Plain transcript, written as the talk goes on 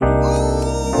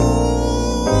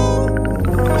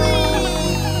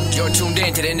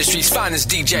to the industry's finest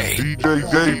DJ.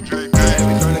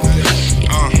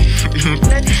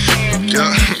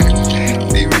 Yeah.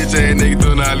 These bitch ass niggas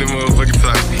doing all them motherfucking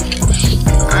talking.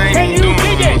 I ain't even doing no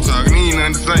more talking. Ain't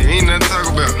nothing to say. Ain't nothing to talk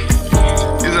about.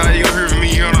 This how you gonna hear from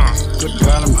me. Hold on. Good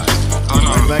dynamite. Hold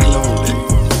on. Back low.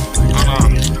 Hold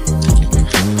on.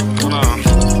 Hold on.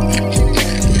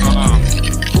 Hold on.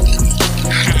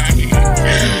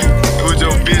 It was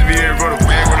your bitch be here in front of the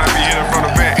back when I be here in front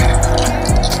of the back.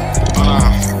 Hold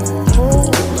on.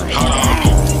 Hold on.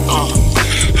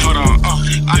 Hold on.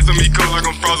 Ice on me cold like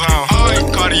I'm Frozone.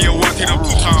 Cardio watch hit up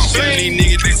 2 times. Tell these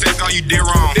niggas they say call you dead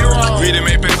wrong. Really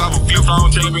made pass off a flip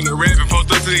phone. Trail up in the rap and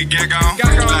post up to the gag on.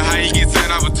 Like how you get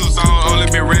signed off with 2 songs. Only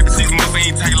been rapping 6 months,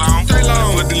 ain't take long.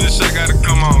 But the little shit gotta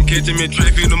come on. Catch him in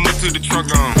traffic, fill them up to the truck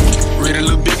on. Read a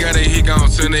little bit, got that hit gone.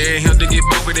 Send the head him to get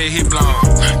both of that hit blown.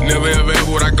 Never ever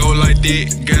would I go like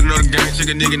that. Got another gang, check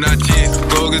a nigga not chest.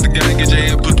 Go against the gang, get your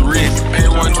ass put the wrist.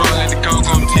 Ain't one draw, let the coke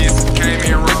on test. Came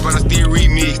in raw, but I still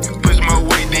remix. Push my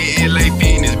weight, then LA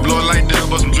fitness. Blow like that,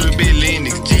 but some drip bit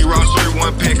Linux. G-Raw shirt,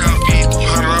 1 pack on feet.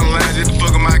 100 on the line, just the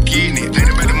fuck of my kidney. Think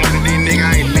about the money, then nigga,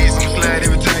 I ain't list. I'm slide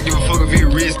every time, give a fuck if it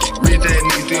risky. Rich ass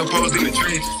nigga still post in the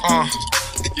trench.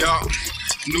 Y'all.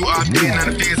 New IP, now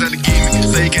the figures out to give me.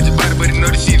 Say he catch your body, but he know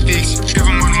the shit fix. If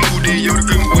I'm on the move, then yo, the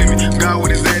couldn't with me. God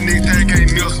with his ass, next time can't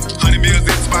miss. 100 bills in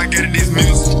the spot, get it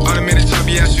dismissed. Automatic chop,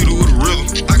 yeah, I shoot it with a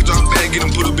rhythm. I can drop back, get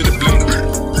him put up in the blender.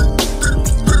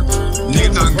 Nigga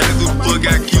talking guys who the fuck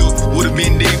got killed. Would've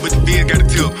been dead, but the bitch got a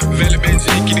tip. Valley man, J,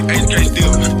 get the HK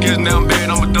still. Guess now I'm bad,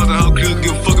 I'ma dunk the whole clip.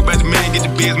 Give a fuck about the man, get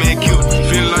the biz man killed.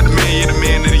 Feeling like the man, yeah, the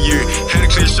man of the year. Had a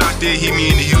clear shot, still hit me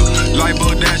in the heel. Light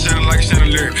bulb down, shining like a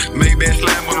chandelier. Make bad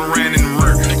slime when I'm ran in the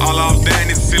rear. All off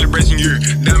down, it's a celebration year.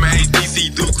 Diamond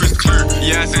HDC through crystal clear.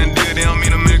 Yeah, I said deal, they don't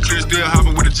mean I'm in the clear. Still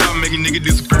hopping with a chopper, make a nigga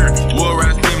disappear. War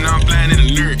ride steam, now I'm flying in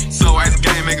the lyric. So ice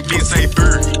game, make a bitch say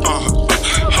bird. Ice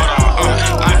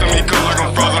on me cold like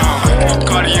I'm Frozone.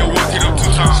 Cardio walk it up 2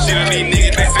 times. Shit on these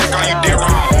niggas, they say call you dead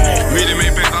wrong. Really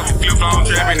made pass off a flip phone.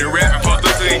 Trapping and rapping, post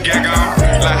up to the gag on.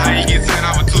 Like how you get signed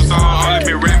off with 2 songs. Only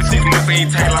been rapping 6 months,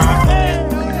 ain't take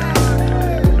long.